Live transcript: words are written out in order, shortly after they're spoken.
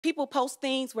people post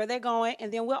things where they're going,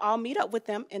 and then we'll all meet up with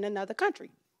them in another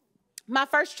country. My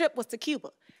first trip was to Cuba.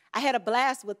 I had a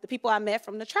blast with the people I met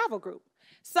from the travel group.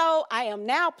 So I am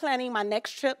now planning my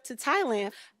next trip to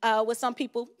Thailand with some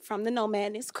people from the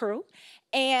Nomadness crew.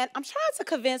 And I'm trying to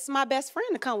convince my best friend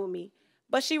to come with me,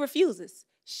 but she refuses.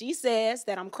 She says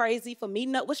that I'm crazy for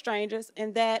meeting up with strangers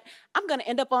and that I'm gonna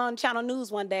end up on Channel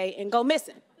News one day and go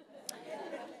missing.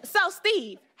 So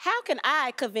Steve, how can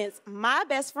I convince my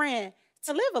best friend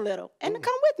to live a little and to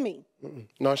come with me?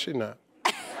 No, she not.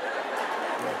 No.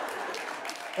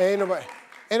 Ain't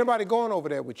nobody going over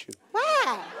there with you.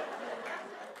 Why?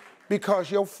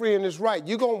 Because your friend is right.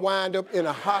 You're going to wind up in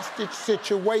a hostage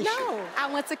situation. No,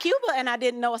 I went to Cuba and I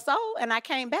didn't know a soul and I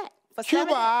came back. For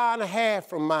Cuba, an hour and a half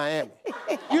from Miami.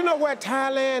 You know where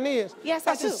Thailand is? Yes,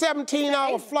 That's I do. a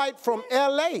 17-hour flight from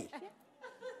L.A.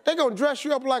 They're going to dress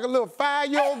you up like a little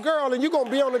 5-year-old girl and you're going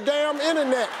to be on the damn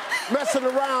internet messing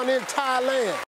around in Thailand.